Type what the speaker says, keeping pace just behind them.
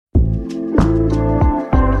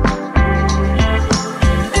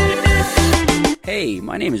Hey,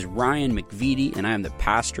 my name is Ryan McVitie, and I am the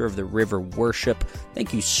pastor of the River Worship.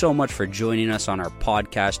 Thank you so much for joining us on our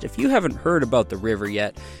podcast. If you haven't heard about the River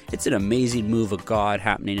yet, it's an amazing move of God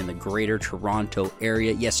happening in the greater Toronto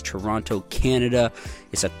area. Yes, Toronto, Canada.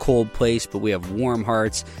 It's a cold place, but we have warm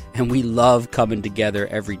hearts, and we love coming together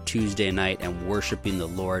every Tuesday night and worshiping the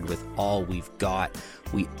Lord with all we've got.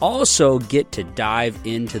 We also get to dive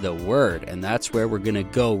into the Word, and that's where we're going to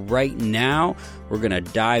go right now. We're going to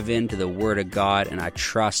dive into the Word of God, and I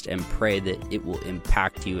trust and pray that it will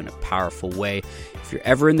impact you in a powerful way. If you're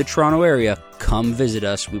ever in the Toronto area, come visit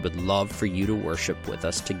us. We would love for you to worship with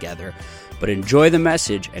us together. But enjoy the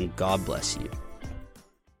message, and God bless you.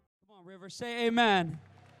 Come on, River, say amen.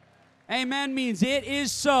 Amen means it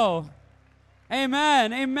is so.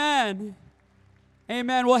 Amen, amen.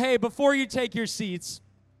 Amen. Well, hey, before you take your seats,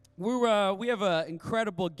 we have an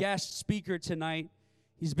incredible guest speaker tonight.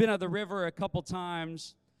 He's been at the River a couple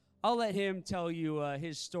times. I'll let him tell you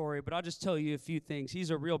his story, but I'll just tell you a few things. He's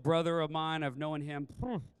a real brother of mine. I've known him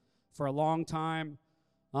for a long time.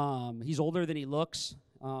 He's older than he looks,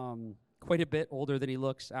 quite a bit older than he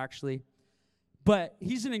looks, actually. But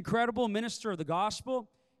he's an incredible minister of the gospel.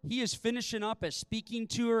 He is finishing up a speaking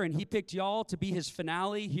tour, and he picked y'all to be his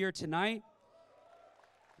finale here tonight.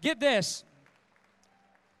 Get this.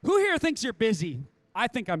 Who here thinks you're busy? I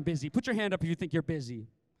think I'm busy. Put your hand up if you think you're busy.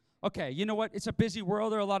 Okay, you know what? It's a busy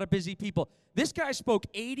world. There are a lot of busy people. This guy spoke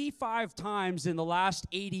 85 times in the last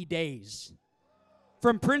 80 days.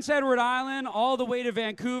 From Prince Edward Island all the way to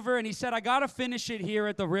Vancouver, and he said, I got to finish it here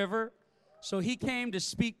at the River. So he came to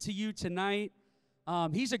speak to you tonight.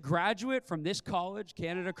 He's a graduate from this college,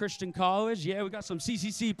 Canada Christian College. Yeah, we got some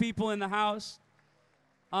CCC people in the house.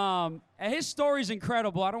 And his story's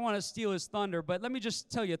incredible. I don't want to steal his thunder, but let me just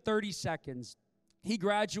tell you 30 seconds. He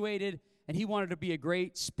graduated, and he wanted to be a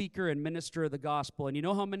great speaker and minister of the gospel. And you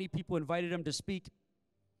know how many people invited him to speak?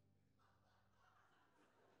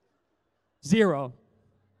 0.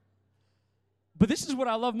 But this is what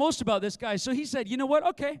I love most about this guy. So he said, you know what?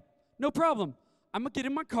 Okay, no problem. I'm going to get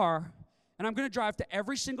in my car, and I'm going to drive to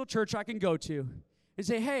every single church I can go to and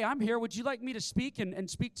say, hey, I'm here. Would you like me to speak and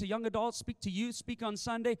speak to young adults, speak to youth, speak on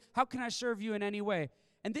Sunday? How can I serve you in any way?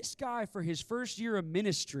 And this guy, for his first year of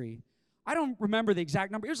ministry, I don't remember the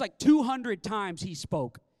exact number. It was like 200 times he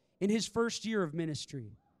spoke in his first year of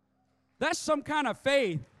ministry. That's some kind of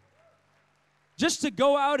faith, just to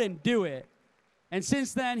go out and do it. And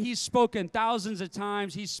since then, he's spoken thousands of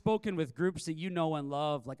times. He's spoken with groups that you know and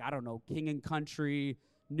love, like, I don't know, King and Country,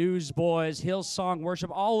 Newsboys, Hillsong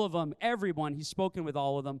Worship, all of them, everyone. He's spoken with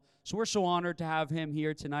all of them. So we're so honored to have him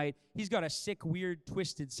here tonight. He's got a sick, weird,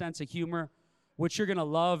 twisted sense of humor, which you're going to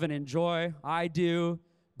love and enjoy. I do.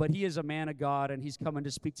 But he is a man of God, and he's coming to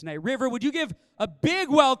speak tonight. River, would you give a big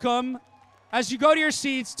welcome as you go to your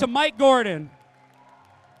seats to Mike Gordon?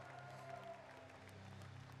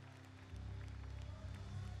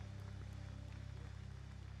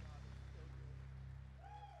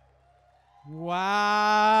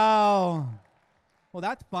 Wow. Well,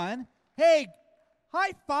 that's fun. Hey,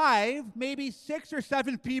 high five maybe 6 or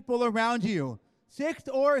 7 people around you. 6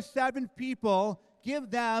 or 7 people. Give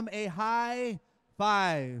them a high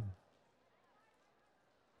five.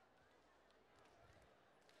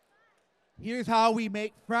 Here's how we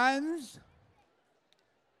make friends.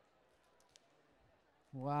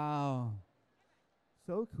 Wow.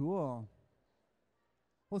 So cool.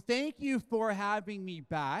 Well, thank you for having me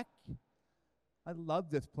back. I love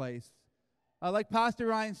this place. Like Pastor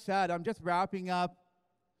Ryan said, I'm just wrapping up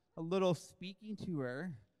a little speaking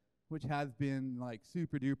tour, which has been like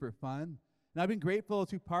super duper fun. And I've been grateful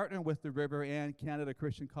to partner with the River and Canada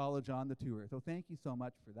Christian College on the tour. So thank you so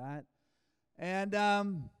much for that. And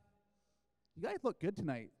you guys look good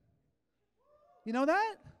tonight. You know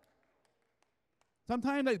that?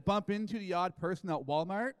 Sometimes I bump into the odd person at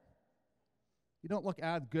Walmart. You don't look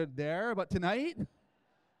as good there, but tonight,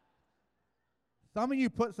 some of you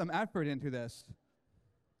put some effort into this.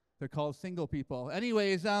 They're called single people.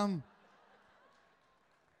 Anyways, I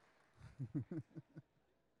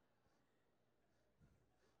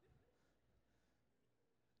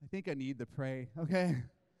think I need to pray, okay?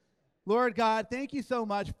 Lord God, thank you so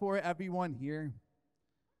much for everyone here.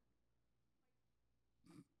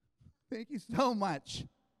 Thank you so much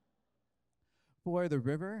for the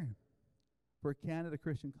River, for Canada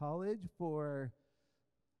Christian College, for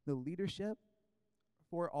the leadership,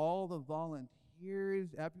 for all the volunteers,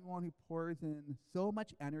 everyone who pours in so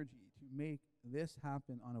much energy to make this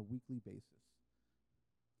happen on a weekly basis.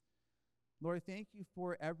 Lord, thank you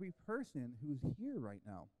for every person who's here right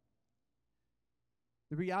now.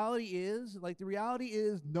 The reality is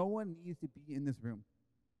no one needs to be in this room.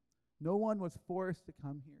 No one was forced to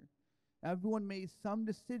come here. Everyone made some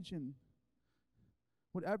decision,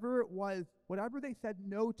 whatever it was, whatever they said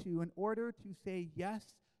no to in order to say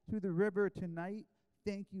yes to the river tonight.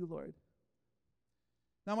 Thank you, Lord.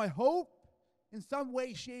 Now, I hope in some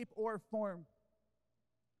way, shape, or form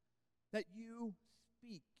that you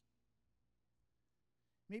speak.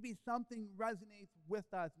 Maybe something resonates with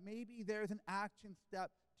us. Maybe there's an action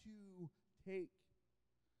step to take.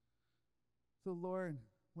 So, Lord,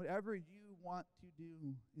 whatever you want to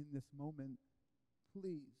do in this moment,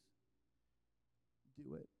 please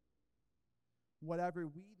do it. Whatever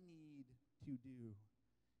we need to do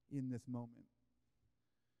in this moment,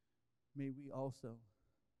 may we also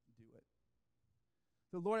do it.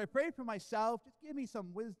 So, Lord, I pray for myself. Just give me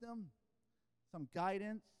some wisdom, some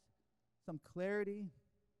guidance, some clarity.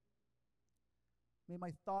 May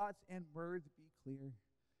my thoughts and words be clear,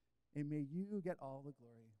 and may you get all the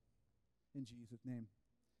glory. In Jesus' name,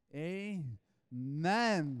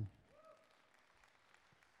 amen.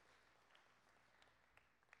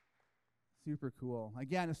 Super cool.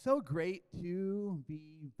 Again, it's so great to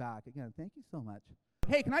be back. Again, thank you so much.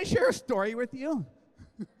 Hey, can I share a story with you?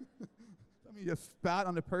 Let me just spat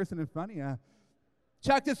on the person in front of you.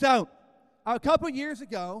 Check this out. A couple years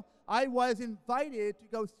ago, I was invited to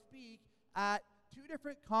go speak at 2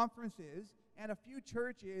 different conferences and a few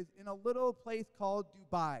churches in a little place called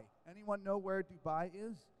Dubai. Anyone know where Dubai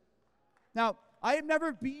is? Now, I have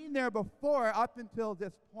never been there before up until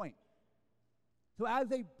this point. So as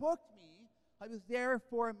they booked me, I was there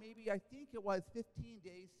for maybe, I think it was 15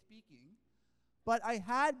 days speaking, but I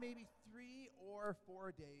had maybe 3 or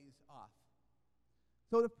 4 days off.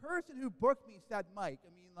 So the person who booked me said, Mike,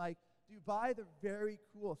 Dubai, the very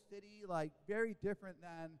cool city, very different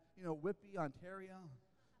than, Whitby, Ontario.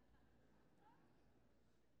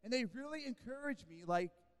 And they really encouraged me,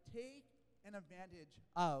 take an advantage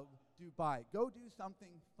of Dubai. Go do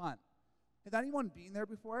something fun. Has anyone been there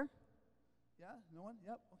before? Yeah? No one?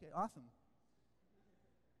 Yep. Okay, awesome.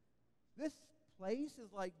 This place is,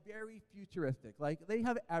 very futuristic. They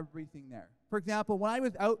have everything there. For example, when I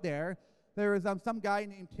was out there was some guy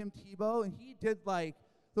named Tim Tebow, and he did,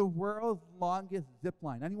 the world's longest zip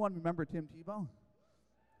line. Anyone remember Tim Tebow?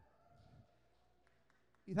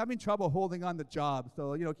 He's having trouble holding on the job,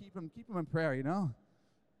 so, keep him in prayer,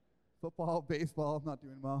 Football, baseball, not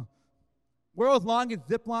doing well. World's longest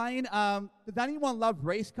zip line. Does anyone love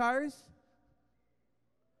race cars?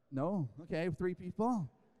 No? Okay, 3 people.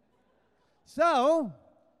 So,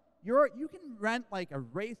 you can rent, a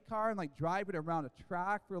race car and, drive it around a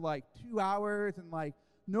track for, 2 hours and,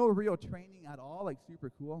 no real training at all,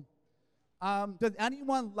 super cool. Does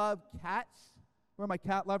anyone love cats? Where are my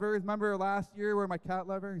cat lovers? Remember last year, where are my cat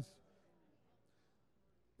lovers?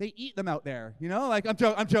 They eat them out there, I'm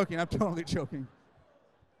joking. I'm totally joking.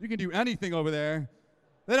 You can do anything over there.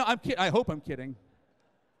 I hope I'm kidding.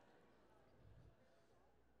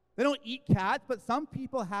 They don't eat cats, but some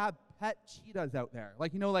people have pet cheetahs out there.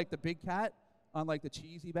 The big cat on, the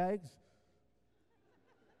cheesy bags.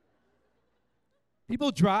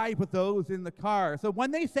 People drive with those in the car. So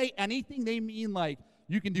when they say anything, they mean,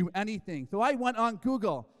 you can do anything. So I went on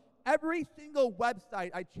Google. Every single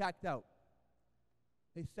website I checked out,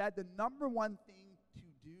 they said the number one thing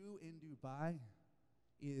to do in Dubai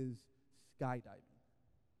is skydiving.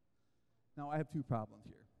 Now, I have 2 problems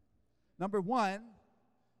here. Number 1,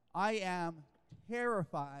 I am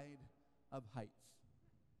terrified of heights.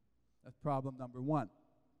 That's problem number 1.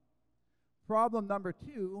 Problem number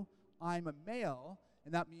 2, I'm a male,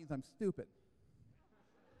 and that means I'm stupid.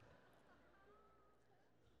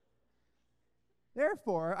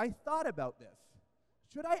 Therefore, I thought about this.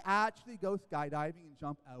 Should I actually go skydiving and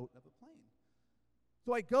jump out of a plane?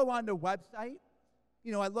 So I go on the website.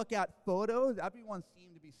 I look at photos. Everyone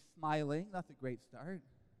seemed to be smiling. That's a great start.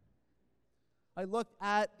 I looked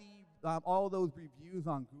at all those reviews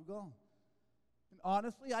on Google. And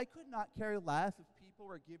honestly, I could not care less if people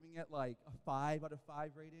were giving it a 5 out of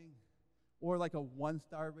 5 rating or a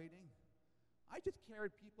 1-star rating. I just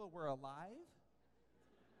cared people were alive.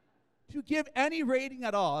 To give any rating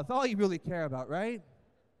at all. That's all you really care about, right?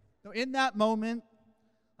 So in that moment,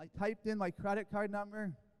 I typed in my credit card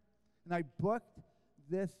number, and I booked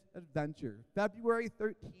this adventure. February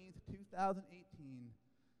 13th, 2018.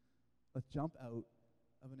 Let's jump out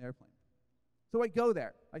of an airplane. So I go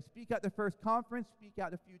there. I speak at the first conference, speak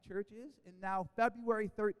at a few churches, and now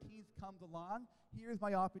February 13th comes along. Here's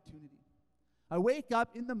my opportunity. I wake up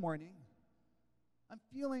in the morning. I'm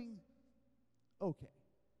feeling okay.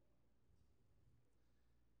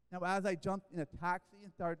 Now, as I jumped in a taxi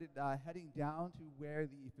and started heading down to where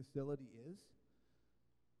the facility is,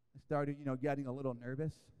 I started, getting a little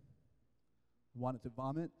nervous. wanted to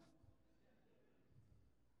vomit.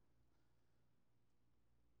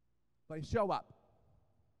 But I show up.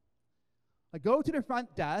 I go to the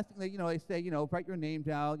front desk, and they say, write your name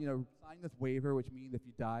down, sign this waiver, which means if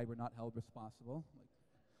you die, we're not held responsible. I'm like,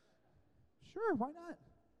 sure, why not?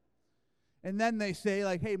 And then they say,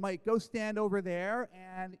 like, hey, Mike, go stand over there,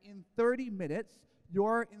 and in 30 minutes,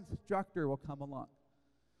 your instructor will come along.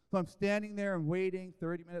 So I'm standing there and waiting,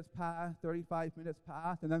 30 minutes pass, 35 minutes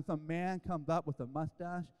pass, and then some man comes up with a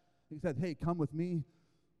mustache. He says, hey, come with me.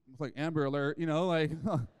 It's like Amber Alert, like,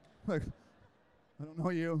 like, I don't know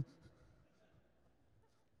you.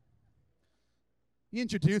 He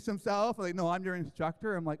introduced himself, like, no, I'm your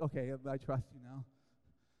instructor. I'm like, okay, I trust you now.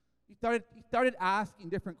 He started asking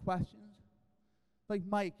different questions. Like,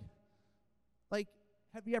 Mike, like,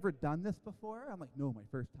 have you ever done this before? I'm like, no, my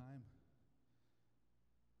first time.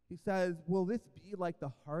 He says, will this be like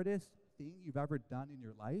the hardest thing you've ever done in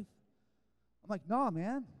your life? I'm like, no,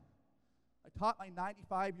 man. I taught my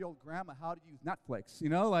 95-year-old grandma how to use Netflix,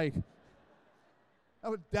 like, that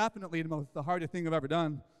was definitely the hardest thing I've ever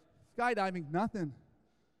done. Skydiving, nothing.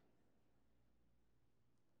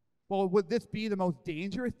 Well, would this be the most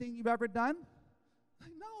dangerous thing you've ever done?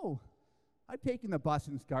 Like, no. I've taken the bus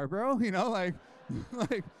in Scarborough, like,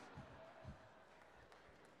 like.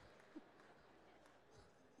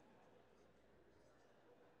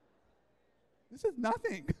 This is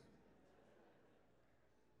nothing.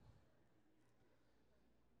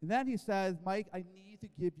 And then he says, Mike, I need to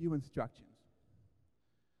give you instructions.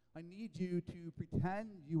 I need you to pretend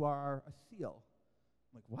you are a seal.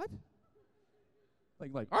 I'm like, what?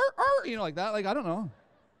 Like, arr, arr, like that? Like, I don't know.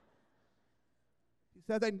 He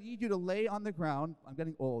says, I need you to lay on the ground. I'm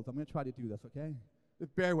getting old. I'm going to try to do this, okay?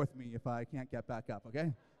 Just bear with me if I can't get back up,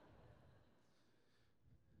 okay?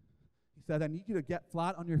 He said, I need you to get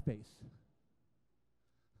flat on your face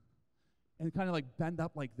and kind of like bend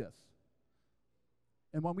up like this.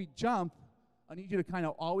 And when we jump, I need you to kind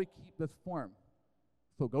of always keep this form.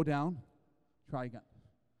 So go down, try again.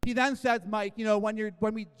 He then says, Mike,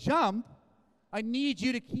 when we jump, I need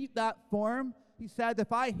you to keep that form. He said,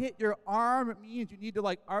 if I hit your arm, it means you need to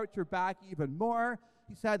like arch your back even more.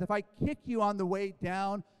 He said, if I kick you on the way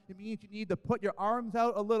down, it means you need to put your arms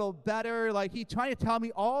out a little better. Like, he's trying to tell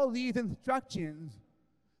me all these instructions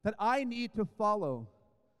that I need to follow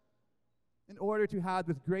in order to have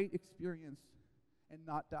this great experience and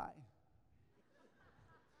not die.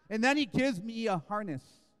 And then he gives me a harness.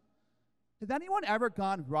 Has anyone ever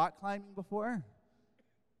gone rock climbing before?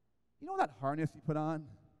 You know that harness you put on?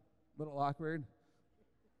 A little awkward.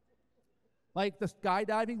 Like the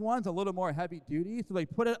skydiving one's a little more heavy duty, so they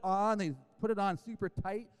put it on super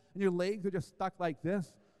tight, and your legs are just stuck like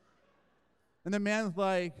this. And the man's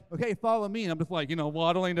like, okay, follow me. And I'm just like,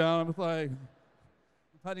 waddling down. I'm just like,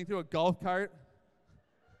 heading through a golf cart.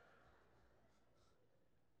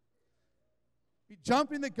 We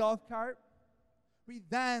jump in the golf cart. We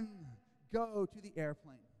then go to the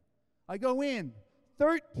airplane. I go in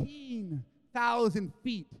 13,000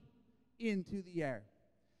 feet into the air.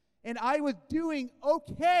 And I was doing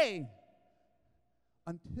okay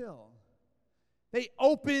until they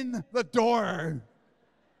open the door.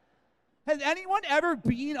 Has anyone ever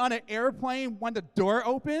been on an airplane when the door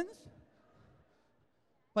opens?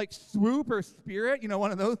 Like Swoop or Spirit,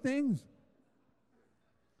 one of those things?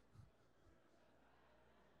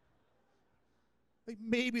 Like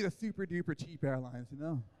maybe the super duper cheap airlines,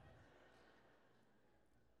 So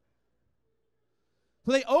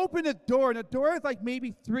they open the door, and the door is like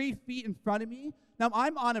maybe 3 feet in front of me. Now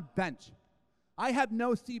I'm on a bench. I have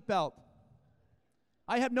no seatbelt.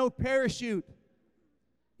 I have no parachute.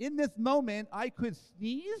 In this moment, I could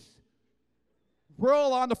sneeze,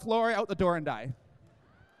 roll on the floor, out the door, and die.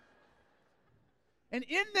 And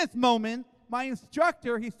in this moment, my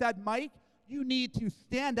instructor, he said, Mike, you need to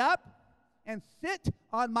stand up and sit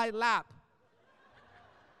on my lap.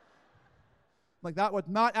 Like, that was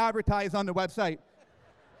not advertised on the website.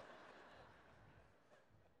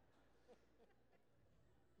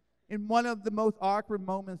 In one of the most awkward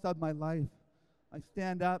moments of my life, I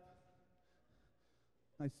stand up,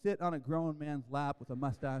 I sit on a grown man's lap with a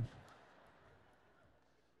mustache.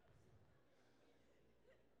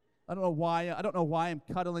 I don't know why I'm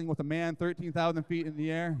cuddling with a man 13,000 feet in the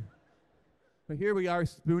air. But here we are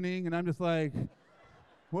spooning, and I'm just like,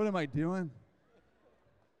 what am I doing?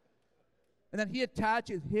 And then he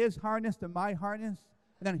attaches his harness to my harness,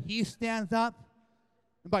 and then he stands up,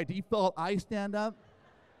 and by default, I stand up.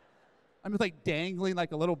 I'm just like dangling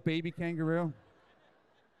like a little baby kangaroo.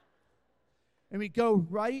 And we go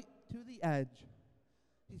right to the edge.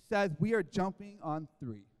 He says, we are jumping on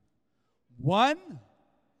 3. 1,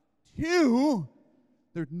 2.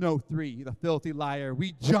 There's no 3, the filthy liar.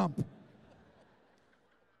 We jump.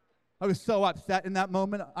 I was so upset in that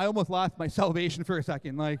moment. I almost lost my salvation for a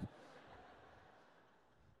second. And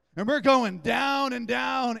we're going down and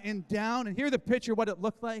down and down. And here's the picture what it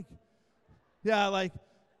looked like. Yeah,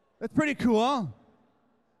 that's pretty cool.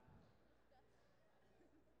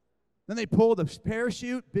 Then they pulled a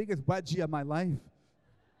parachute, biggest wedgie of my life.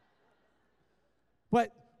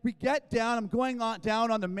 But we get down. I'm going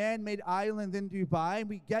down on the man-made island in Dubai. And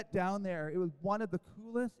we get down there. It was one of the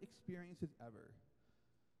coolest experiences ever.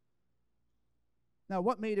 Now,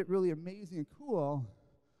 what made it really amazing and cool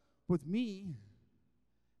was me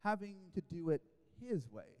having to do it his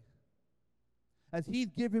way. As he's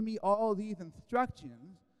given me all these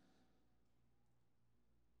instructions,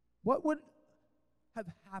 what would have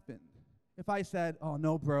happened if I said, oh,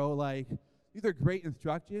 no, bro, these are great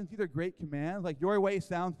instructions, these are great commands, your way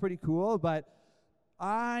sounds pretty cool, but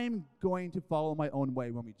I'm going to follow my own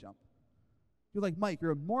way when we jump. You're like, Mike,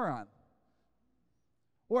 you're a moron.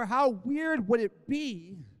 Or how weird would it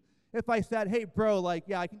be if I said, hey, bro,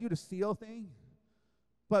 yeah, I can do the SEAL thing,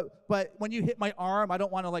 but when you hit my arm, I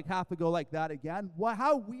don't want to have to go like that again.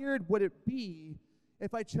 How weird would it be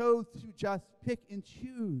if I chose to just pick and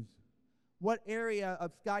choose what area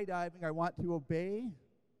of skydiving I want to obey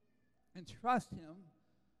and trust him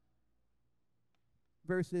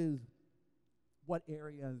versus what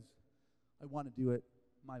areas I want to do it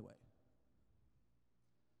my way.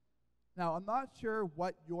 Now, I'm not sure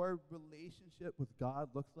what your relationship with God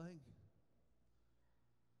looks like.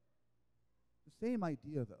 The same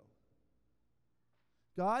idea, though.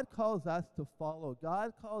 God calls us to follow.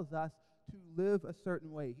 God calls us to live a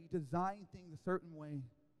certain way. He designed things a certain way.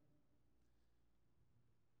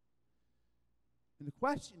 And the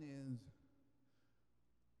question is,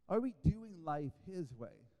 are we doing life his way?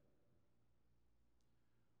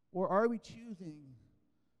 Or are we choosing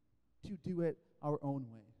to do it our own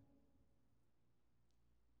way?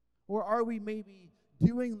 Or are we maybe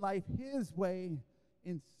doing life his way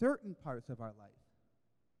in certain parts of our life?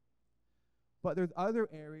 But there's other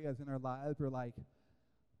areas in our lives where I'm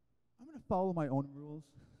going to follow my own rules.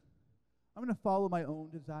 I'm going to follow my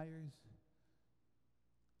own desires.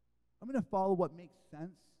 I'm going to follow what makes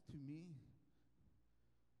sense to me.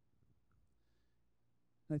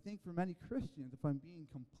 And I think for many Christians, if I'm being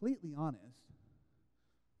completely honest,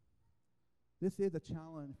 this is a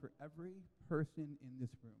challenge for every person in this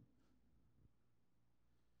room.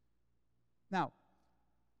 Now,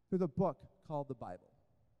 there's a book called the Bible.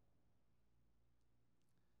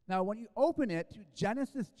 Now, when you open it to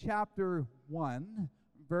Genesis chapter 1,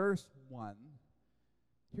 verse 1,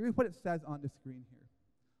 here's what it says on the screen here.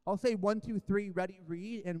 I'll say 1, 2, 3, ready,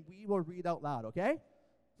 read, and we will read out loud, okay?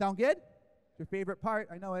 Sound good? It's your favorite part,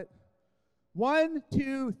 I know it. 1,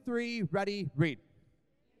 2, 3, ready, read.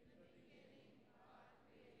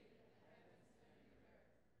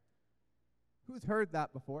 Who's heard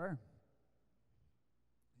that before?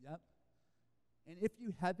 Yep. And if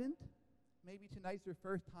you haven't, maybe tonight's your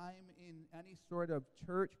first time in any sort of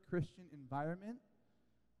church, Christian environment.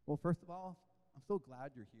 Well, first of all, I'm so glad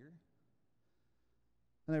you're here.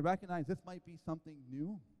 And I recognize this might be something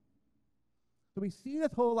new. So we see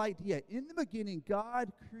this whole idea. In the beginning,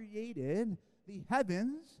 God created the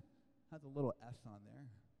heavens, has a little S on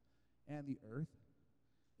there, and the earth.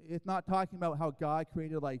 It's not talking about how God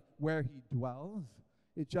created where he dwells.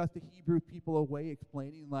 It's just the Hebrew people a way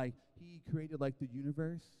explaining he created the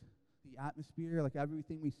universe, the atmosphere,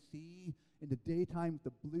 everything we see in the daytime with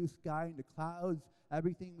the blue sky and the clouds,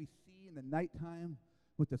 everything we see in the nighttime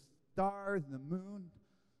with the stars and the moon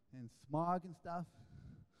and smog and stuff.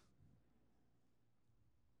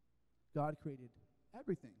 God created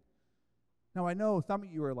everything. Now, I know some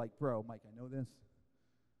of you are like, bro, Mike, I know this.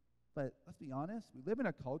 But let's be honest, we live in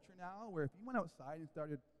a culture now where if you went outside and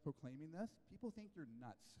started proclaiming this, people think you're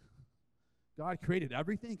nuts. God created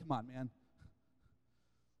everything? Come on, man.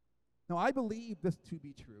 Now, I believe this to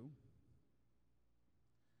be true.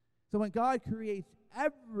 So when God creates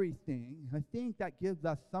everything, I think that gives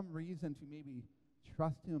us some reason to maybe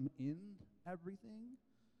trust him in everything,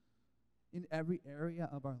 in every area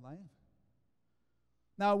of our life.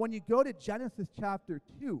 Now, when you go to Genesis chapter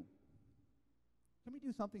 2, can we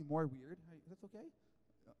do something more weird? Is that okay?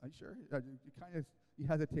 Are you sure? You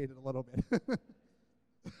hesitated a little bit.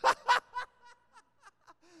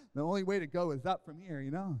 The only way to go is up from here,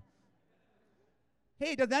 you know.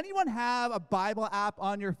 Hey, does anyone have a Bible app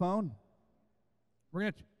on your phone? We're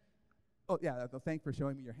going to... Oh, yeah, thanks for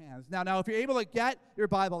showing me your hands. Now, if you're able to get your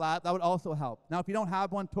Bible app, that would also help. Now, if you don't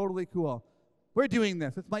have one, totally cool. We're doing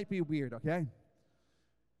this. This might be weird, okay?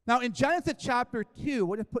 Now, in Genesis chapter 2,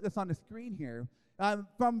 we'll just put this on the screen here.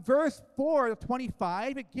 From verse 4 to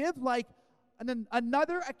 25, it gives like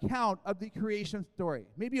another account of the creation story,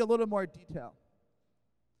 maybe a little more detail.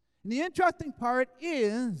 And the interesting part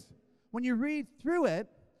is, when you read through it,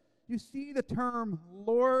 you see the term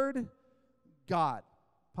Lord God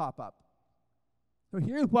pop up. So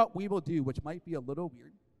here's what we will do, which might be a little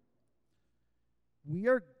weird. We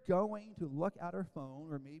are going to look at our phone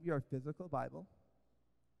or maybe our physical Bible,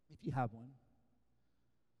 if you have one.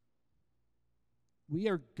 We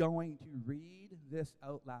are going to read this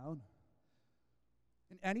out loud.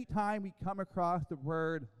 And anytime we come across the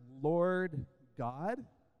word Lord God,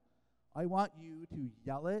 I want you to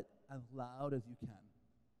yell it as loud as you can.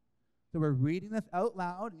 So we're reading this out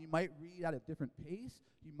loud, and you might read at a different pace.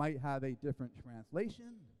 You might have a different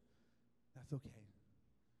translation. That's okay.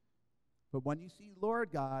 But when you see Lord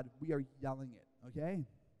God, we are yelling it, okay?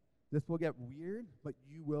 This will get weird, but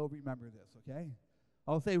you will remember this, okay?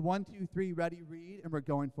 I'll say 1, 2, 3, ready, read, and we're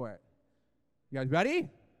going for it. You guys ready?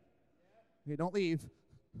 Okay, don't leave.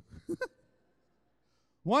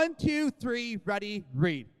 1, 2, 3, ready,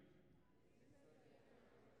 read.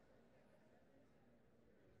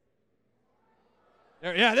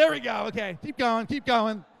 There we go. Okay, keep going, keep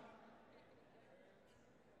going.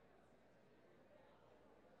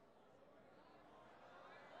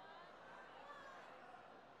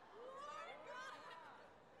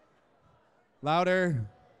 Louder.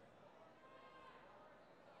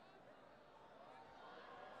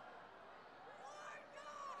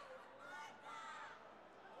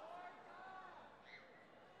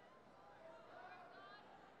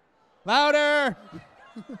 Louder.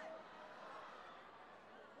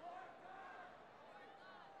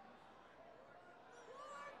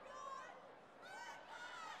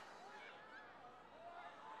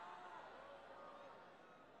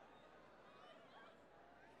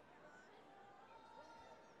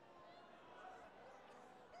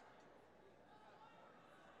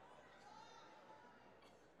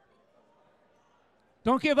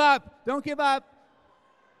 Don't give up. Don't give up.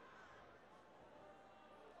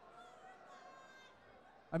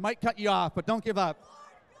 I might cut you off, but don't give up.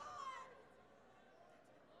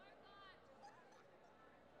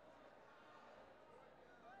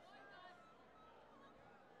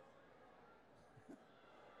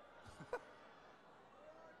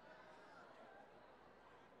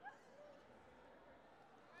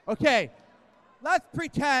 Okay, let's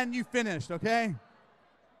pretend you finished, okay?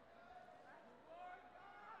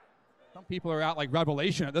 Some people are out like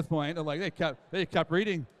Revelation at this point. They're like, they kept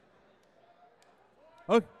reading.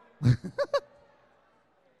 Okay.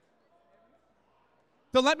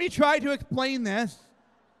 So let me try to explain this,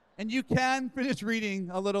 and you can finish reading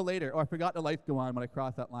a little later. Oh, I forgot the lights go on when I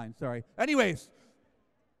crossed that line. Sorry. Anyways,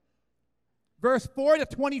 verse 4 to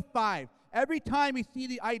 25. Every time we see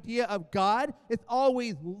the idea of God, it's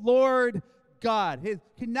always Lord God, his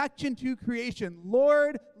connection to creation.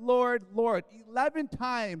 Lord, Lord, Lord. 11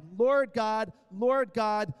 times, Lord God, Lord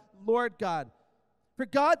God, Lord God. For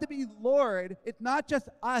God to be Lord, it's not just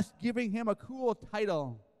us giving him a cool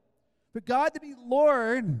title. For God to be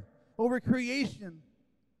Lord over creation,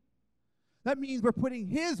 that means we're putting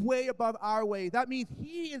his way above our way. That means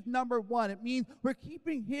he is number one. It means we're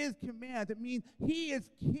keeping his commands. It means he is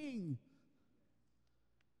king.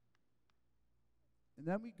 And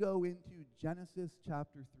then we go into Genesis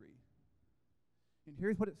chapter 3. And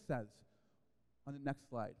here's what it says on the next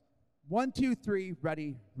slide. 1, 2, 3,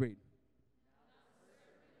 ready, read.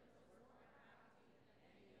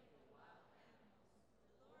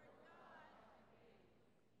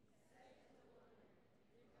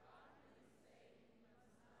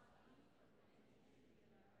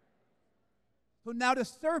 So now the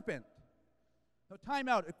serpent. So time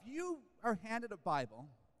out. If you are handed a Bible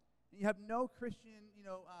and you have no Christian,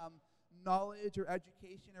 knowledge or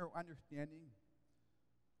education or understanding,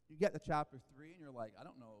 you get to chapter 3 and you're like, I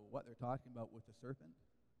don't know what they're talking about with the serpent.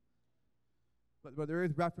 But there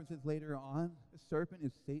is references later on. The serpent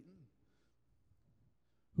is Satan,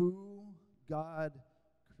 who God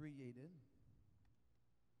created.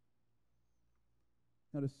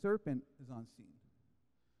 Now the serpent is on scene.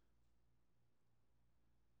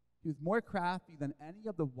 He was more crafty than any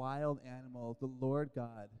of the wild animals the Lord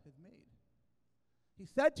God has made. He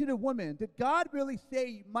said to the woman, did God really say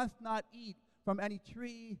you must not eat from any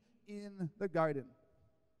tree in the garden?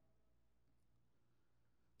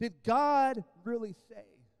 Did God really say?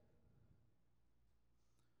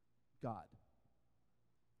 God.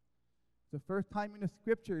 The first time in the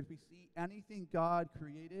scriptures we see anything God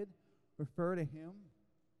created refer to him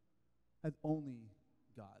as only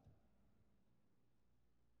God.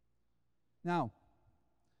 Now,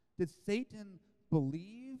 Did Satan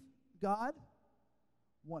believe God?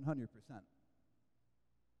 100%.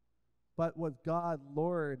 But was God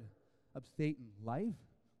Lord of Satan's life?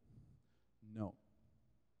 No.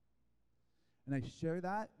 And I share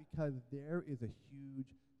that because there is a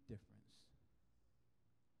huge difference.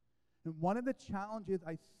 And one of the challenges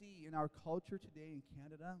I see in our culture today in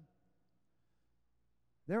Canada,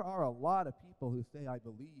 there are a lot of people who say, I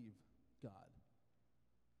believe God.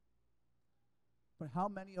 But how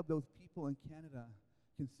many of those people in Canada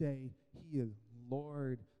can say, He is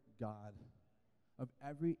Lord God of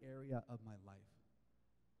every area of my life?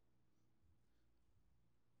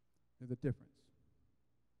 There's a difference.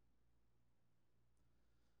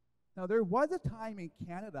 Now, there was a time in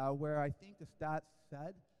Canada where I think the stats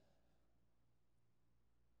said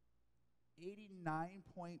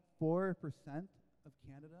 89.4% of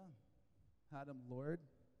Canada had Him Lord.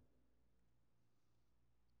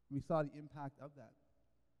 We saw the impact of that.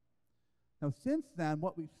 Now, since then,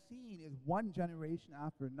 what we've seen is one generation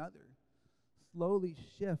after another slowly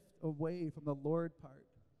shift away from the Lord part.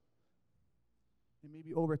 And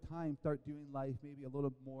maybe over time start doing life maybe a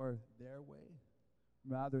little more their way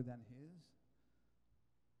rather than His.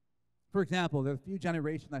 For example, there's a few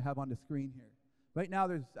generations I have on the screen here. Right now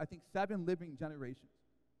there's, I think, 7 living generations.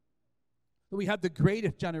 So we have the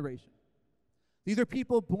greatest generation. These are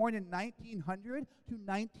people born in 1900 to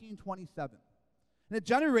 1927. In a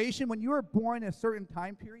generation, when you were born in a certain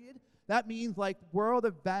time period, that means like world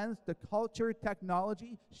events, the culture,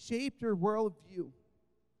 technology shaped your worldview.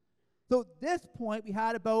 So at this point, we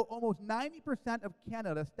had about almost 90% of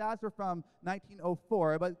Canada, stats are from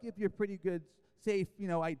 1904, but it gives you a pretty good, safe,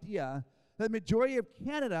 idea. The majority of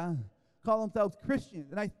Canada call themselves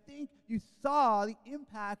Christians. And I think you saw the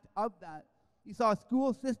impact of that. You saw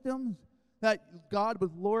school systems that God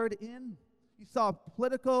was Lord in. You saw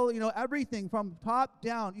political, everything from top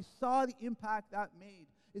down. You saw the impact that made.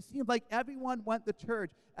 It seemed like everyone went to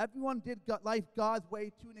church. Everyone did life God's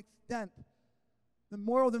way to an extent. The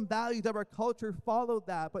morals and values of our culture followed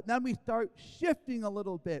that. But then we start shifting a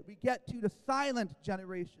little bit. We get to the silent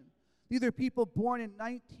generation. These are people born in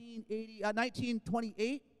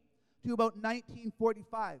 1928 to about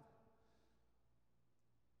 1945.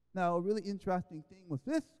 Now, a really interesting thing with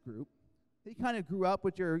this group, they kind of grew up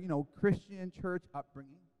with your, Christian church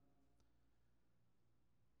upbringing.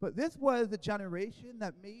 But this was the generation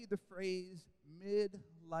that made the phrase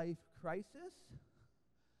midlife crisis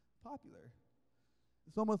popular.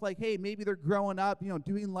 It's almost like, hey, maybe they're growing up,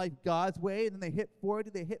 doing life God's way, and then they hit 40,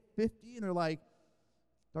 they hit 50, and they're like,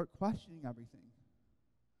 start questioning everything.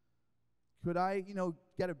 Could I,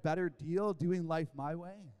 get a better deal doing life my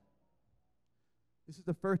way? This is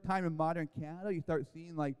the first time in modern Canada you start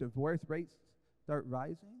seeing like divorce rates start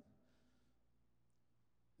rising.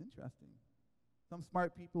 Interesting. Some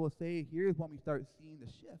smart people will say, here's when we start seeing the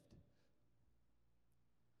shift.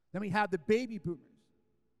 Then we have the baby boomers.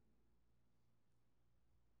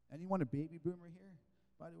 Anyone a baby boomer here,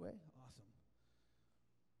 by the way? Awesome.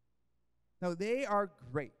 Now, they are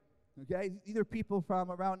great, okay? These are people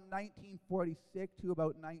from around 1946 to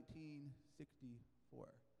about 1964.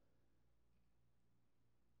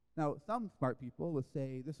 Now, some smart people will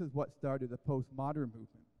say this is what started the postmodern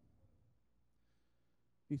movement.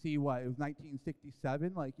 You see what? It was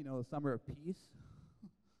 1967, the summer of peace.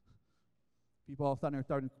 People all of a sudden are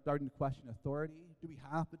starting to question authority. Do we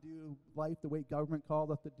have to do life the way government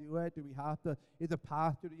called us to do it? Do we have to? Is a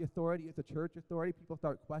pastor the authority? Is the church authority? People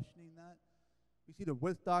start questioning that. We see the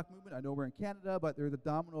Woodstock movement. I know we're in Canada, but there's a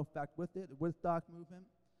domino effect with it. The Woodstock movement.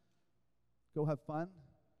 Go have fun.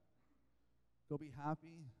 Go be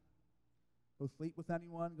happy. Go sleep with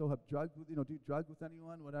anyone. Go have drugs with, do drugs with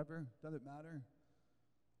anyone, whatever. Doesn't matter.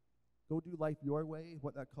 Go do life your way,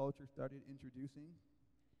 what that culture started introducing.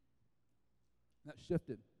 That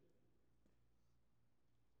shifted.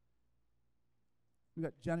 We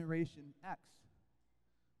got Generation X.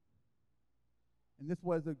 And this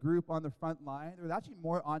was a group on the front line. There was actually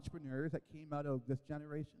more entrepreneurs that came out of this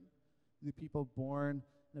generation. The people born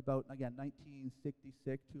in about, again,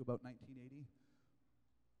 1966 to about 1980.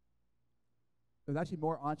 There's actually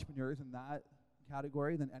more entrepreneurs in that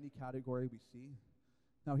category than any category we see.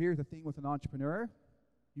 Now, here's the thing with an entrepreneur.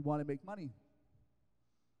 You want to make money.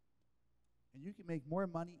 And you can make more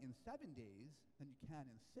money in 7 days than you can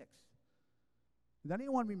in 6. Does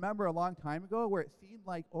anyone remember a long time ago where it seemed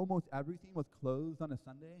like almost everything was closed on a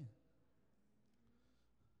Sunday?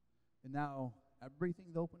 And now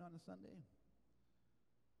everything's open on a Sunday?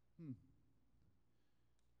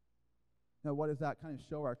 Now, what does that kind of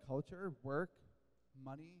show our culture? Work,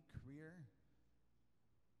 money, career,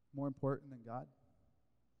 more important than God?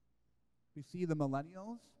 We see the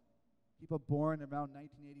millennials. People born around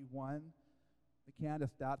 1981. The Canada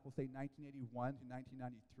stats will say 1981 to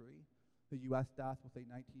 1993. The U.S. stats will say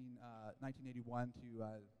 1981 to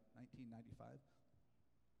 1995.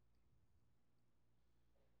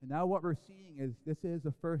 And now what we're seeing is this is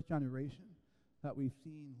the first generation that we've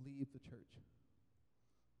seen leave the church.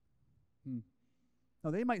 Now,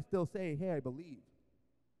 they might still say, hey, I believe,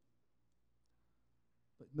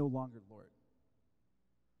 but no longer Lord.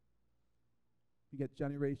 You get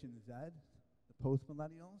Generation Z, the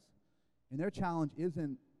post-millennials, and their challenge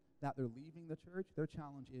isn't that they're leaving the church. Their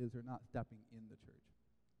challenge is they're not stepping in the church.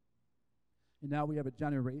 And now we have a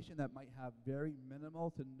generation that might have very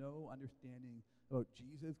minimal to no understanding about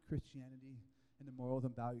Jesus, Christianity, and the morals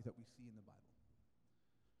and values that we see in the Bible.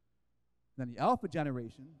 And then the Alpha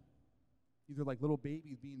generation, these are like little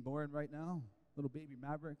babies being born right now, little baby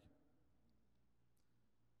Maverick.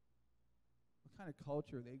 What kind of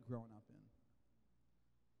culture are they growing up in?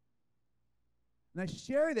 And I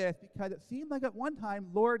share this because it seemed like at one time,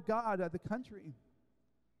 Lord God of the country,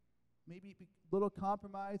 maybe a little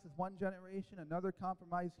compromise is one generation, another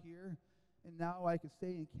compromise here, and now I could say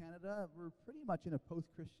in Canada, we're pretty much in a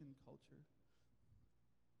post-Christian culture.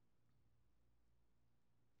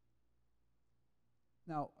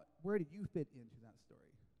 Now, where do you fit into that story?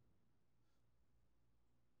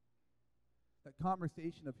 That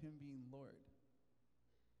conversation of him being Lord.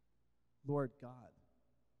 Lord God.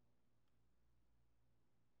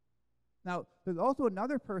 Now, there's also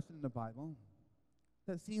another person in the Bible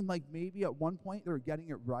that seemed like maybe at one point they were getting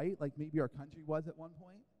it right, like maybe our country was at one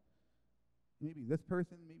point. Maybe this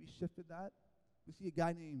person maybe shifted that. We see a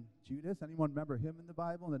guy named Judas. Anyone remember him in the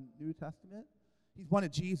Bible, in the New Testament? He's one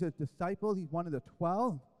of Jesus' disciples. He's one of the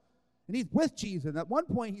 12. And he's with Jesus. At one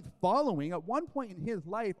point, he's following. At one point in his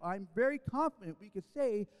life, I'm very confident we could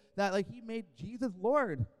say that like he made Jesus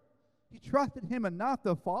Lord. He trusted him enough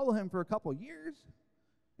to follow him for a couple years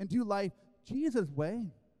and do life Jesus' way.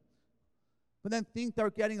 But then things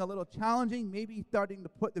start getting a little challenging, maybe starting to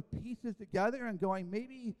put the pieces together and going,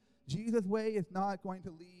 maybe Jesus' way is not going to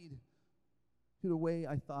lead to the way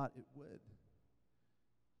I thought it would.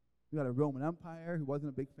 You got a Roman Empire who wasn't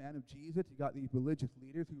a big fan of Jesus. You got these religious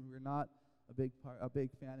leaders who were not a big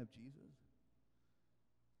fan of Jesus.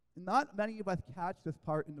 And not many of us catch this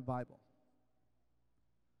part in the Bible.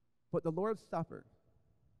 But the Lord's Supper.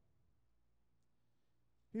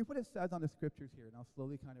 Here's what it says on the scriptures here, and I'll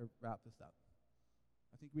slowly kind of wrap this up.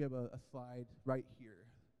 I think we have a slide right here.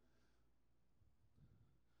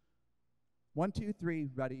 1, 2, 3,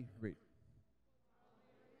 ready, read.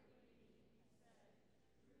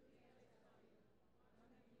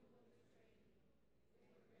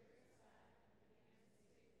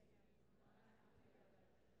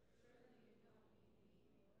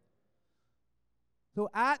 So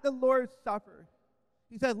at the Lord's Supper,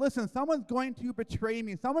 he said, listen, someone's going to betray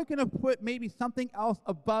me. Someone's going to put maybe something else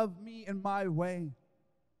above me in my way.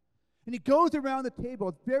 And he goes around the table.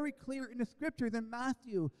 It's very clear in the scriptures in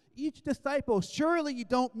Matthew. Each disciple, surely you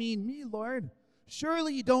don't mean me, Lord.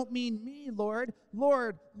 Surely you don't mean me, Lord.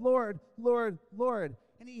 Lord, Lord, Lord, Lord.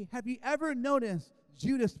 And have you ever noticed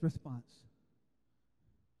Judas' response?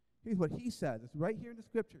 Here's what he says. It's right here in the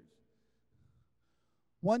scriptures.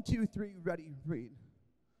 1, 2, 3, ready, read.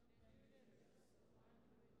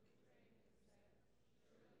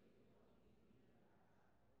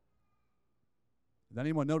 Has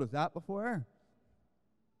anyone noticed that before?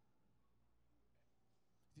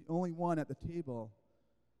 He's the only one at the table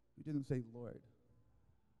who didn't say Lord.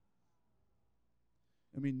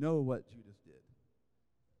 And we know what Judas did.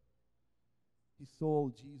 He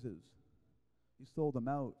sold Jesus. He sold him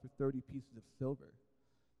out for 30 pieces of silver.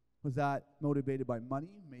 Was that motivated by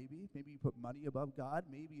money? Maybe. Maybe you put money above God.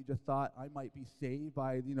 Maybe you just thought, I might be saved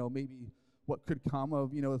by, maybe what could come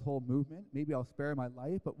of, this whole movement. Maybe I'll spare my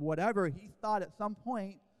life. But whatever, he thought at some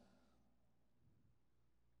point,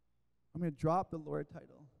 I'm going to drop the Lord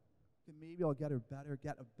title. And maybe I'll get a better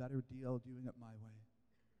deal doing it my way.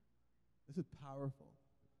 This is powerful.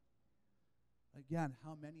 Again,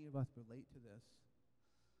 how many of us relate to this?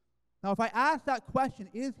 Now, if I ask that question,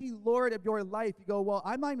 is he Lord of your life? You go, well,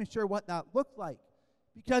 I'm not even sure what that looks like.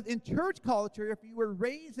 Because in church culture, if you were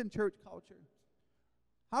raised in church culture,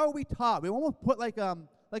 how are we taught? We almost put like a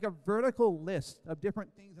vertical list of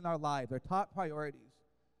different things in our lives, our top priorities.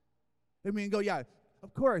 And we can go, yeah,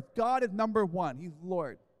 of course, God is number one. He's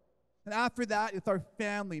Lord. And after that, it's our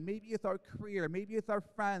family. Maybe it's our career. Maybe it's our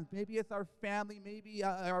friends. Maybe it's our family. Maybe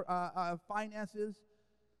our finances.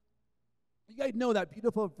 You guys know that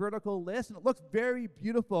beautiful vertical list, and it looks very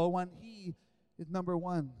beautiful when he is number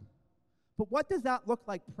one. But what does that look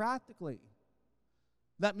like practically?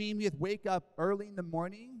 That means we just wake up early in the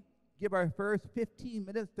morning, give our first 15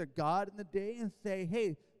 minutes to God in the day and say,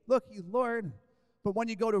 hey, look, He's Lord. But when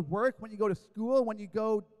you go to work, when you go to school, when you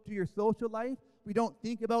go to your social life, we don't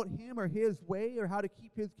think about Him or His way or how to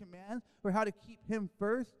keep His commands or how to keep Him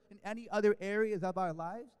first in any other areas of our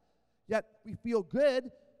lives. Yet we feel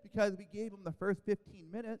good because we gave Him the first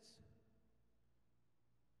 15 minutes.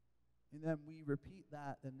 And then we repeat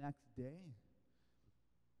that the next day.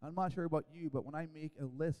 I'm not sure about you, but when I make a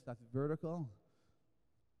list that's vertical,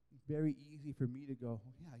 it's very easy for me to go,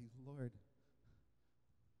 oh yeah, He's Lord.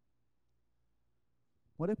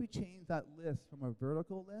 What if we change that list from a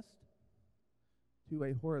vertical list to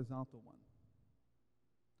a horizontal one?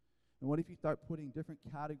 And what if you start putting different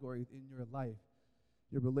categories in your life?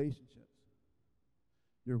 Your relationships,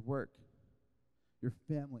 your work, your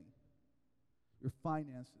family, your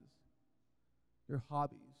finances, your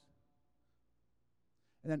hobbies.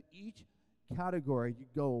 And then each category, you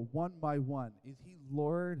go one by one. Is He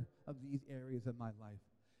Lord of these areas of my life?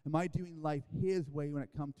 Am I doing life His way when it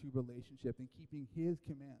comes to relationship and keeping His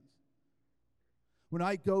commands? When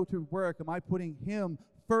I go to work, am I putting Him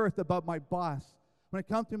first above my boss? When it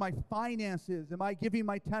comes to my finances, am I giving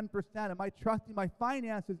my 10%? Am I trusting my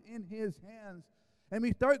finances in His hands? And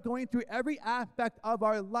we start going through every aspect of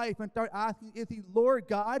our life and start asking, is He Lord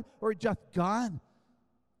God or just God?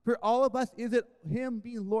 For all of us, is it Him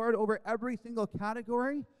being Lord over every single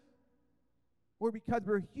category? Or because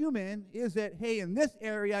we're human, is it, hey, in this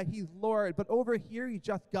area, He's Lord, but over here, He's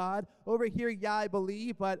just God. Over here, yeah, I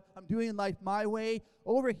believe, but I'm doing life my way.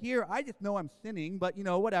 Over here, I just know I'm sinning, but,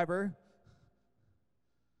 whatever.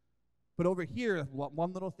 But over here,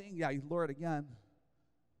 one little thing, yeah, He's Lord again.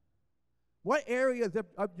 What areas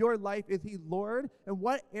of your life is He Lord, and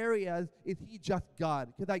what areas is He just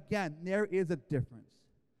God? Because, again, there is a difference.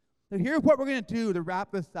 So here's what we're going to do to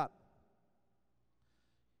wrap this up.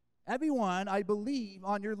 Everyone, I believe,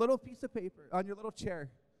 on your little piece of paper, on your little chair,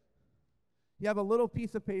 you have a little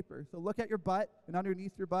piece of paper. So look at your butt, and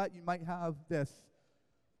underneath your butt, you might have this.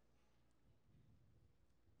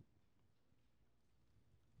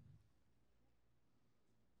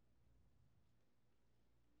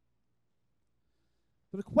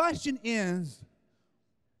 So the question is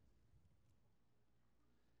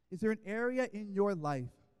there an area in your life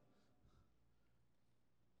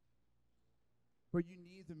where you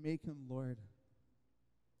need to make Him Lord?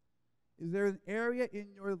 Is there an area in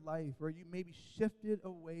your life where you maybe shifted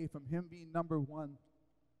away from Him being number one?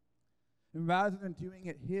 And rather than doing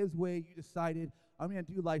it His way, you decided, I'm going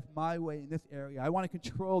to do life my way in this area. I want to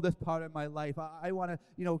control this part of my life. I want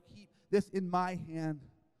to, keep this in my hand.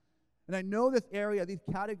 And I know this area, these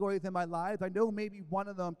categories in my life, I know maybe one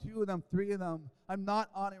of them, two of them, three of them, I'm not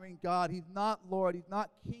honoring God. He's not Lord. He's not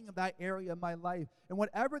King of that area of my life. And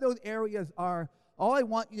whatever those areas are, all I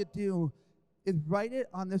want you to do is write it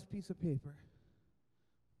on this piece of paper.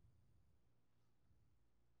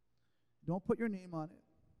 Don't put your name on it.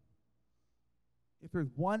 If there's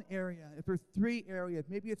one area, if there's three areas,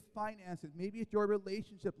 maybe it's finances, maybe it's your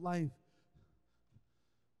relationship life,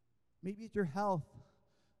 maybe it's your health.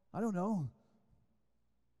 I don't know.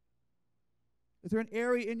 Is there an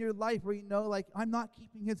area in your life where I'm not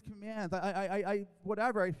keeping His commands?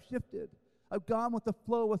 I've shifted. I've gone with the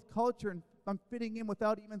flow with culture, and I'm fitting in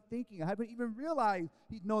without even thinking. I haven't even realized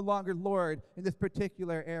He's no longer Lord in this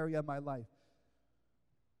particular area of my life.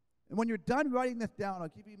 And when you're done writing this down, I'll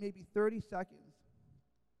give you maybe 30 seconds.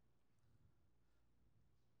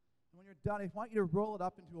 And when you're done, I want you to roll it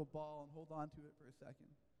up into a ball and hold on to it for a second.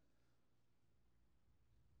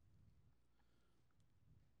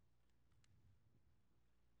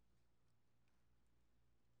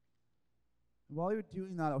 And while you're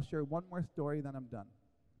doing that, I'll share one more story, then I'm done.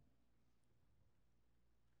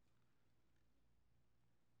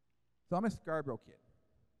 So I'm a Scarborough kid.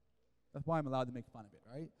 That's why I'm allowed to make fun of it,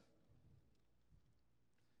 right?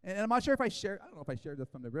 And I'm not sure if I don't know if I shared this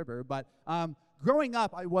from the river, but growing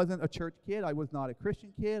up, I wasn't a church kid. I was not a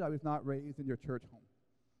Christian kid. I was not raised in your church home.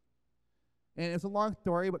 And it's a long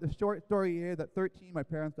story, but the short story is at 13, my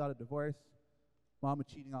parents got a divorce. Mom was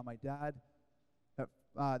cheating on my dad.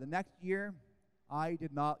 The next year, I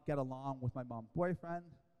did not get along with my mom's boyfriend.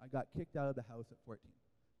 I got kicked out of the house at 14.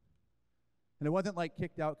 And it wasn't like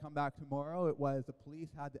kicked out, come back tomorrow. It was the police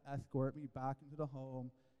had to escort me back into the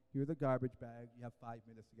home. Here's a garbage bag. You have 5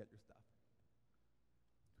 minutes to get your stuff.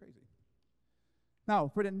 Crazy.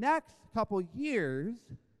 Now, for the next couple years,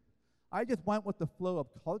 I just went with the flow of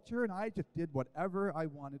culture, and I just did whatever I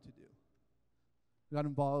wanted to do. I got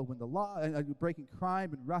involved with the law, and breaking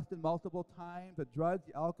crime, and arrested multiple times, the drugs,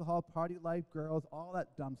 the alcohol, party life, girls, all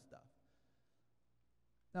that dumb stuff.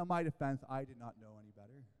 Now, in my defense, I did not know any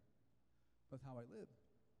better. That's how I lived.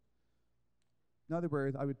 In other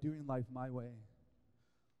words, I was doing life my way.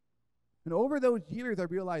 And over those years, I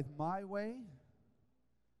realized my way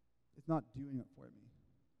is not doing it for me.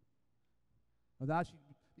 I was actually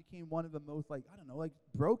became one of the most,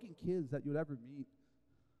 broken kids that you'd ever meet.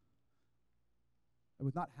 I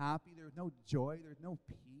was not happy. There was no joy. There was no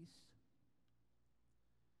peace.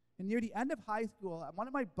 And near the end of high school, one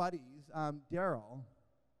of my buddies, Daryl,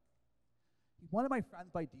 he's one of my friends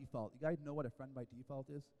by default. You guys know what a friend by default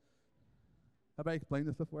is? Have I explained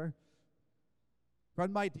this before?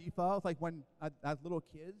 Friend by default, like when, as little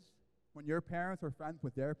kids, when your parents were friends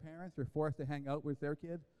with their parents, you're forced to hang out with their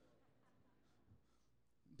kid.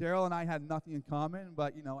 Daryl and I had nothing in common,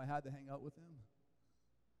 but, I had to hang out with him.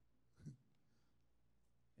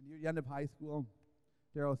 And near the end of high school,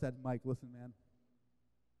 Daryl said, Mike, listen, man.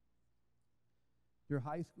 Your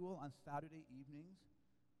high school, on Saturday evenings,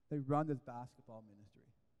 they run this basketball ministry.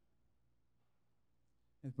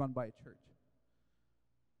 It's run by a church.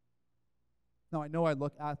 Now, I know I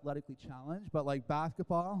look athletically challenged, but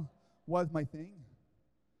basketball was my thing.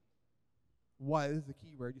 Was the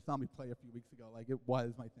key word. You saw me play a few weeks ago. It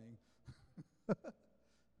was my thing.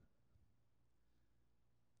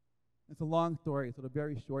 It's a long story, so the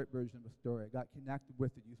very short version of the story. I got connected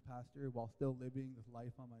with the youth pastor while still living this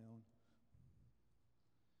life on my own.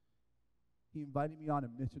 He invited me on a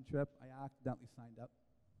mission trip. I accidentally signed up.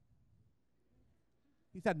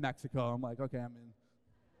 He said Mexico. I'm like, okay, I'm in.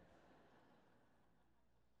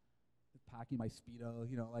 Just packing my Speedo,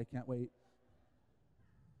 I can't wait.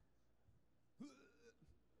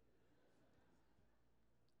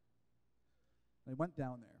 I went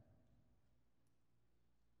down there.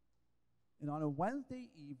 And on a Wednesday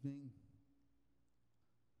evening,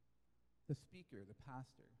 the speaker, the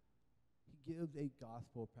pastor, he gives a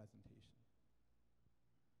gospel presentation.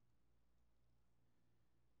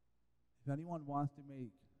 If anyone wants to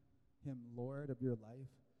make him Lord of your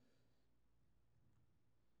life,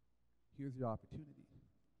 here's your opportunity.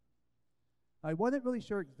 I wasn't really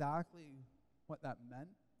sure exactly what that meant,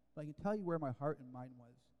 but I can tell you where my heart and mind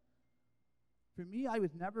was. For me, I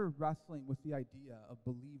was never wrestling with the idea of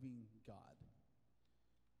believing God.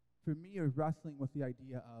 For me, I was wrestling with the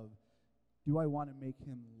idea of, do I want to make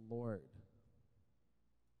him Lord?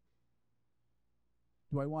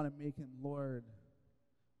 Do I want to make him Lord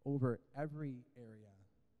over every area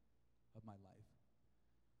of my life?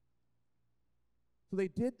 So they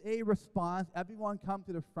did a response. Everyone come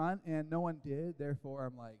to the front, and no one did. Therefore,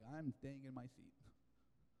 I'm staying in my seat.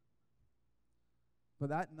 But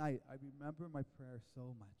that night, I remember my prayer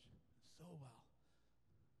so much, so well.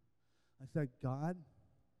 I said, God,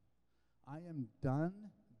 I am done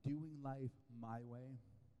doing life my way.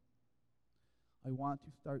 I want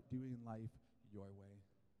to start doing life your way.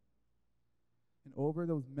 And over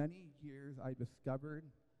those many years, I discovered,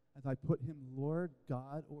 as I put him, Lord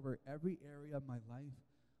God, over every area of my life,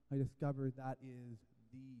 I discovered that is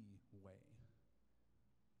the way.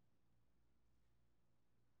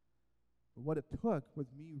 But what it took was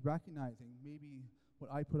me recognizing maybe what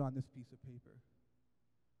I put on this piece of paper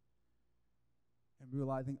and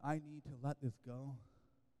realizing I need to let this go.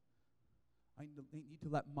 I need to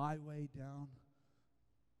let my way down.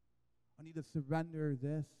 I need to surrender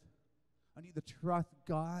this. I need to trust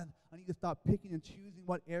God. I need to stop picking and choosing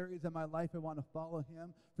what areas of my life I want to follow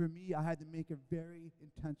him. For me, I had to make a very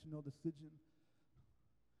intentional decision.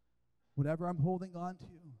 Whatever I'm holding on to,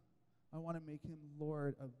 I want to make him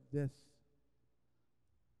Lord of this.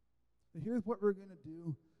 So here's what we're going to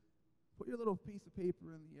do. Put your little piece of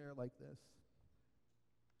paper in the air like this.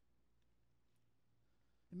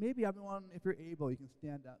 And maybe everyone, if you're able, you can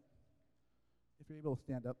stand up. If you're able to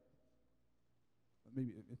stand up. But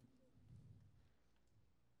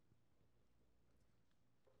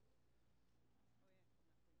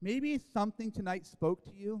maybe something tonight spoke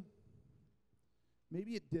to you.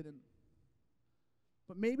 Maybe it didn't.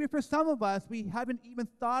 But maybe for some of us, we haven't even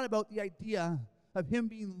thought about the idea of him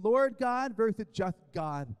being Lord God versus just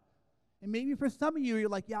God. And maybe for some of you, you're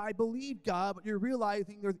like, yeah, I believe God, but you're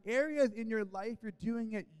realizing there's areas in your life you're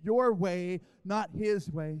doing it your way, not his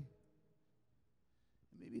way.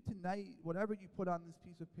 Maybe tonight, whatever you put on this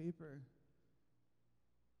piece of paper,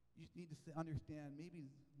 you just need to understand maybe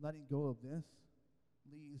letting go of this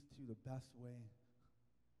leads to the best way.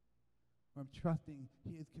 I'm trusting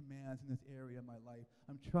his commands in this area of my life.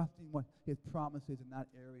 I'm trusting what his promises in that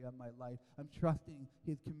area of my life. I'm trusting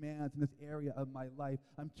his commands in this area of my life.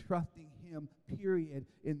 I'm trusting him, period,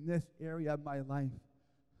 in this area of my life.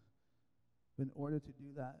 But in order to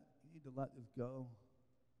do that, you need to let this go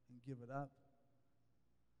and give it up.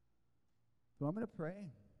 So I'm going to pray.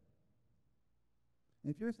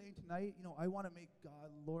 And if you're saying tonight, I want to make God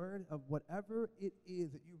Lord of whatever it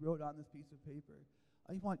is that you wrote on this piece of paper,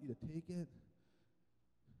 I want you to take it and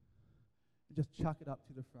just chuck it up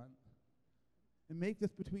to the front. And make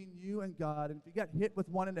this between you and God. And if you get hit with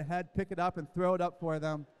one in the head, pick it up and throw it up for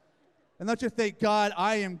them. And let's just say, God,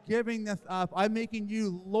 I am giving this up. I'm making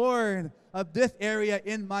you Lord of this area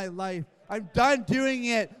in my life. I'm done doing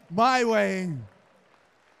it my way. Amen.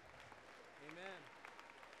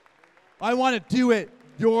 I want to do it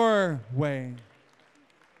your way.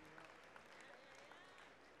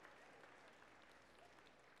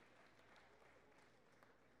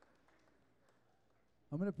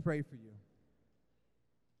 I'm going to pray for you.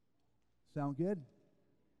 Sound good?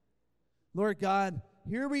 Lord God,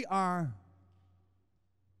 here we are.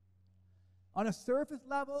 On a surface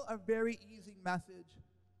level, a very easy message.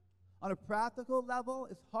 On a practical level,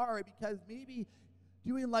 it's hard because maybe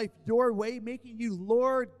doing life your way, making you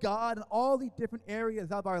Lord God in all these different areas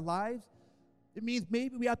of our lives, it means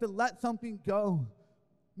maybe we have to let something go.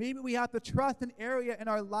 Maybe we have to trust an area in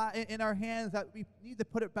our hands that we need to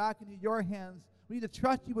put it back into your hands. We need to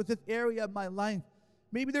trust you with this area of my life.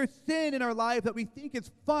 Maybe there's sin in our lives that we think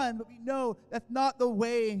is fun, but we know that's not the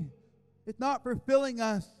way. It's not fulfilling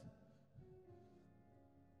us.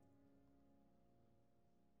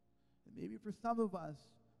 And maybe for some of us,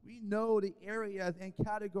 we know the areas and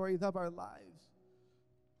categories of our lives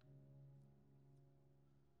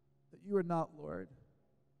that you are not Lord.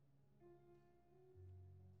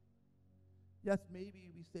 Yes,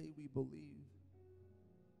 maybe we say we believe,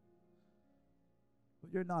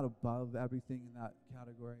 but you're not above everything in that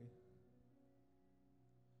category.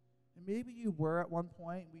 And maybe you were at one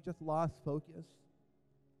point, we just lost focus.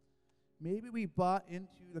 Maybe we bought into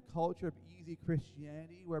the culture of easy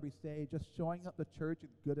Christianity where we say just showing up to church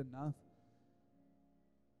is good enough.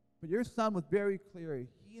 But your son was very clear.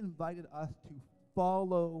 He invited us to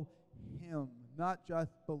follow him, not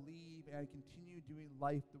just believe and continue doing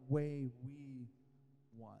life the way we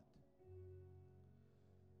want.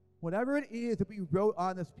 Whatever it is that we wrote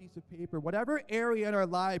on this piece of paper, whatever area in our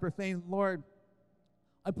life we're saying, Lord,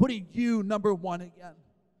 I'm putting you number one again.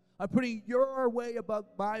 I'm putting your way above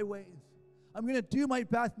my ways. I'm going to do my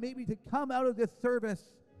best maybe to come out of this service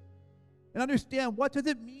and understand what does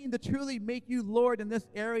it mean to truly make you Lord in this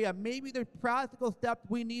area. Maybe there's practical steps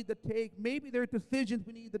we need to take. Maybe there's decisions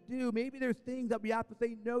we need to do. Maybe there's things that we have to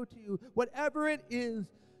say no to. Whatever it is,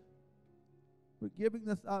 we're giving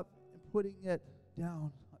this up and putting it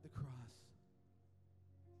down at the cross.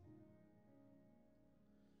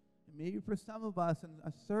 And maybe for some of us in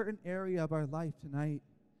a certain area of our life tonight,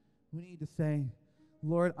 we need to say,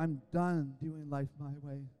 Lord, I'm done doing life my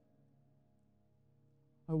way.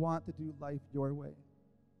 I want to do life your way.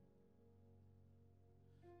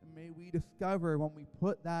 And may we discover when we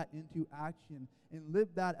put that into action and live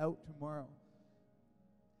that out tomorrow,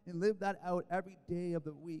 and live that out every day of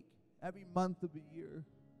the week, every month of the year,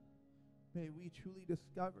 may we truly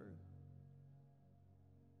discover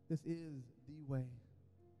this is the way.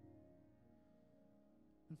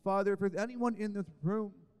 And Father, if there's anyone in this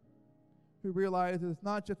room who realizes it's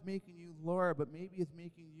not just making you Lord, but maybe it's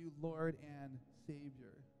making you Lord and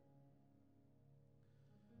Savior.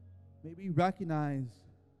 Maybe recognize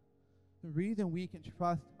the reason we can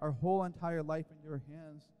trust our whole entire life in your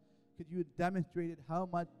hands, because you have demonstrated how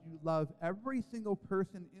much you love every single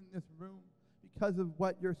person in this room because of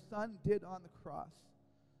what your Son did on the cross.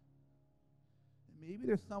 And maybe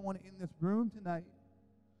there's someone in this room tonight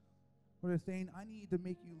where they're saying, I need to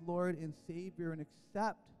make you Lord and Savior and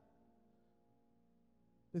accept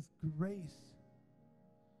this grace.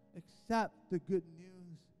 Accept the good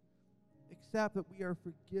news. Accept that we are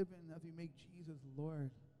forgiven as we make Jesus Lord.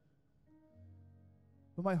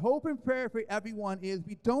 But my hope and prayer for everyone is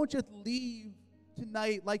we don't just leave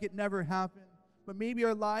tonight like it never happened, but maybe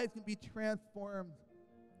our lives can be transformed.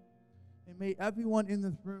 And may everyone in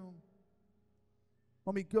this room,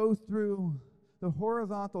 when we go through the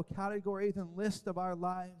horizontal categories and list of our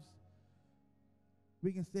lives,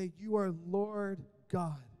 we can say, you are Lord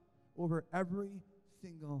God over every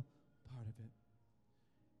single part of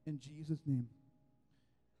it. In Jesus' name,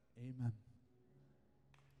 amen.